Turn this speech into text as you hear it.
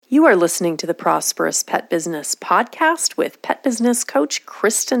You are listening to the Prosperous Pet Business Podcast with pet business coach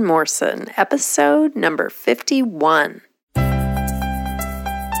Kristen Morrison, episode number 51.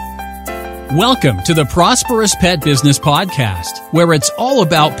 Welcome to the Prosperous Pet Business Podcast, where it's all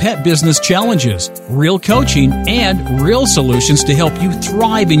about pet business challenges, real coaching, and real solutions to help you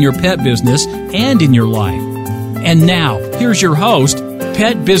thrive in your pet business and in your life. And now, here's your host,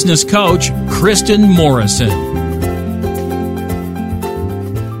 pet business coach Kristen Morrison.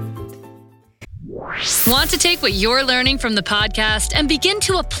 Want to take what you're learning from the podcast and begin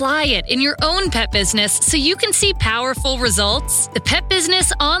to apply it in your own pet business so you can see powerful results? The Pet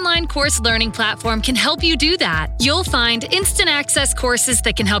Business online course learning platform can help you do that. You'll find instant access courses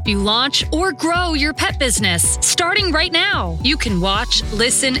that can help you launch or grow your pet business, starting right now. You can watch,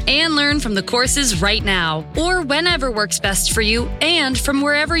 listen, and learn from the courses right now, or whenever works best for you and from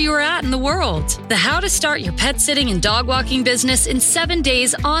wherever you're at in the world. The How to Start Your Pet Sitting and Dog Walking Business in 7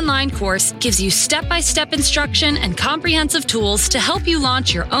 Days online course gives you step-by-step instruction and comprehensive tools to help you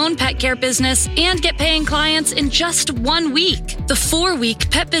launch your own pet care business and get paying clients in just 1 week. The 4-week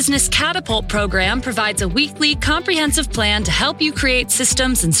Pet Business Catapult program provides a weekly comprehensive plan to help you create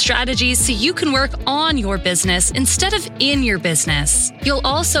systems and strategies so you can work on your business instead of in your business. You'll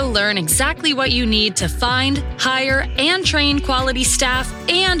also learn exactly what you need to find, hire, and train quality staff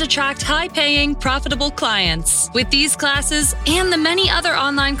and attract high-paying, profitable clients. With these classes and the many other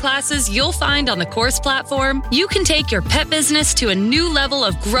online classes you'll find on the course platform, you can take your pet business to a new level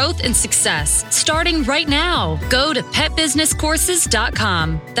of growth and success, starting right now. Go to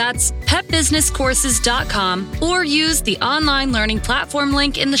petbusinesscourses.com. That's petbusinesscourses.com, or use the online learning platform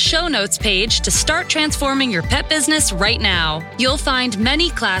link in the show notes page to start transforming your pet business right now. You'll find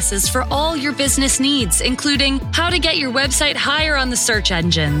many classes for all your business needs, including how to get your website higher on the search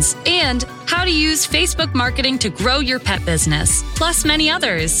engines and how to use Facebook marketing to grow your pet business, plus many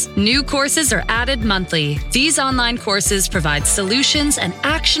others. New courses are added monthly. These online courses provide solutions and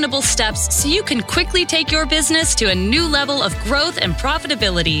actionable steps so you can quickly take your business to a new level of growth and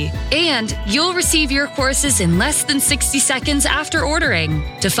profitability. And you'll receive your courses in less than 60 seconds after ordering.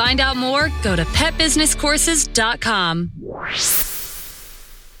 To find out more, go to petbusinesscourses.com.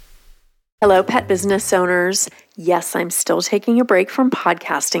 Hello, pet business owners. Yes, I'm still taking a break from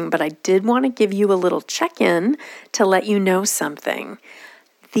podcasting, but I did want to give you a little check-in to let you know something.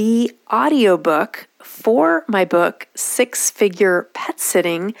 The audiobook for my book, Six Figure Pet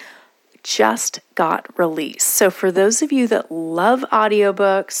Sitting, just got released. So for those of you that love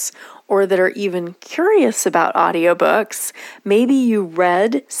audiobooks or that are even curious about audiobooks, maybe you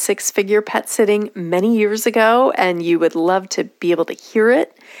read Six Figure Pet Sitting many years ago and you would love to be able to hear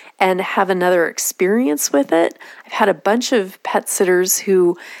it and have another experience with it. I've had a bunch of pet sitters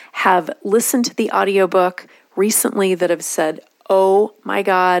who have listened to the audiobook recently that have said, "Oh my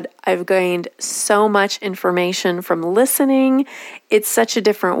God, I've gained so much information from listening. It's such a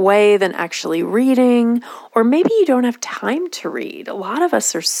different way than actually reading." Or maybe you don't have time to read. A lot of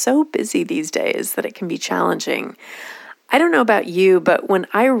us are so busy these days that it can be challenging. I don't know about you, but when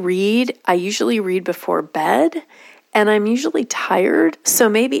I read, I usually read before bed, and I'm usually tired. So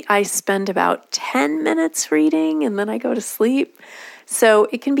maybe I spend about 10 minutes reading and then I go to sleep. So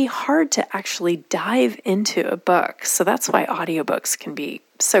it can be hard to actually dive into a book. So that's why audiobooks can be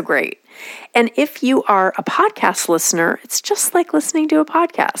so great. And if you are a podcast listener, it's just like listening to a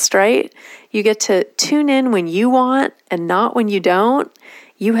podcast, right? You get to tune in when you want and not when you don't.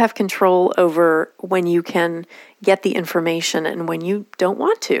 You have control over when you can get the information and when you don't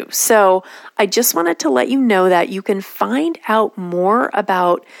want to. So I just wanted to let you know that you can find out more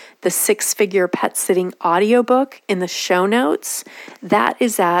about the Six Figure Pet Sitting audiobook in the show notes. That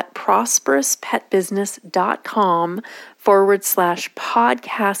is at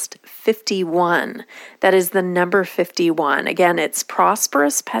prosperouspetbusiness.com/podcast 51. That is the number 51. Again, it's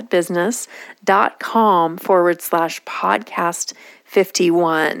prosperouspetbusiness.com/podcast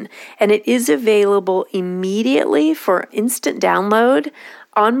 51. And it is available immediately for instant download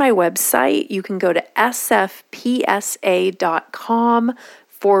on my website. You can go to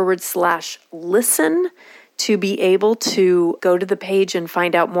sfpsa.com/listen to be able to go to the page and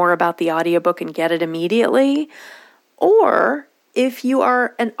find out more about the audiobook and get it immediately. Or if you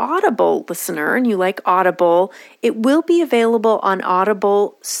are an Audible listener and you like Audible, it will be available on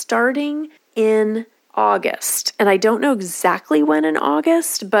Audible starting in August. And I don't know exactly when in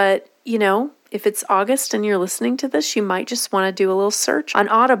August, but if it's August and you're listening to this, you might just want to do a little search on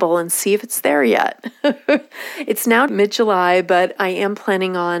Audible and see if it's there yet. It's now mid-July, but I am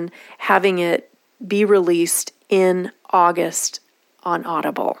planning on having it be released in August on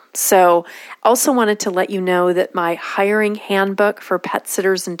Audible. So also wanted to let you know that my hiring handbook for pet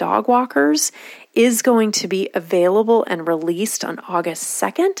sitters and dog walkers is going to be available and released on August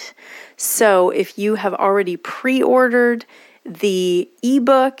 2nd. So if you have already pre-ordered the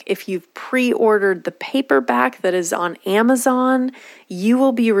ebook, if you've pre-ordered the paperback that is on Amazon, you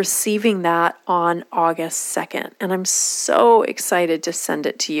will be receiving that on August 2nd. And I'm so excited to send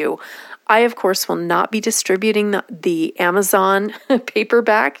it to you. I, of course, will not be distributing the Amazon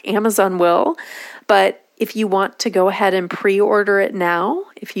paperback. Amazon will. But if you want to go ahead and pre-order it now,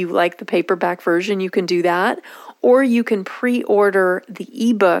 if you like the paperback version, you can do that. Or you can pre-order the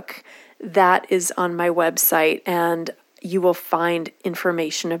ebook that is on my website, and you will find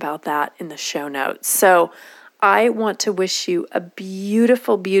information about that in the show notes. So I want to wish you a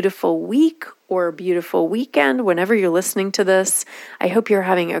beautiful, beautiful week or a beautiful weekend whenever you're listening to this. I hope you're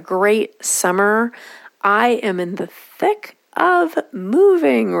having a great summer. I am in the thick of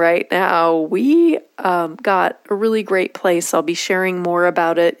moving right now. We got a really great place. I'll be sharing more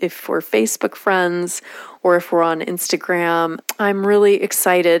about it if we're Facebook friends or if we're on Instagram. I'm really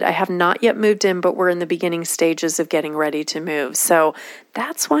excited. I have not yet moved in, but we're in the beginning stages of getting ready to move. So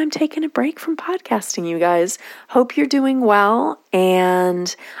that's why I'm taking a break from podcasting, you guys. Hope you're doing well.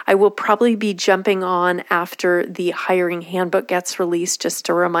 And I will probably be jumping on after the hiring handbook gets released just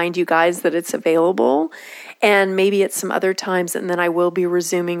to remind you guys that it's available. And maybe at some other times. And then I will be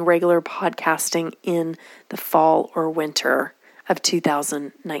resuming regular podcasting in the fall or winter of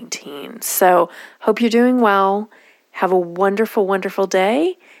 2019. So hope you're doing well. Have a wonderful, wonderful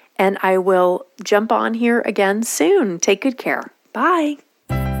day. And I will jump on here again soon. Take good care. Bye.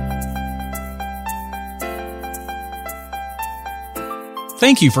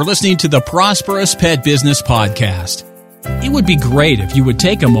 Thank you for listening to the Prosperous Pet Business Podcast. It would be great if you would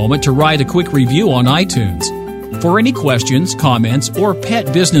take a moment to write a quick review on iTunes. For any questions, comments, or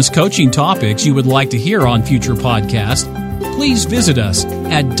pet business coaching topics you would like to hear on future podcasts, please visit us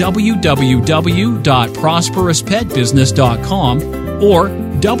at www.prosperouspetbusiness.com or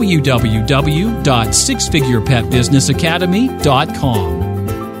www.sixfigurepetbusinessacademy.com.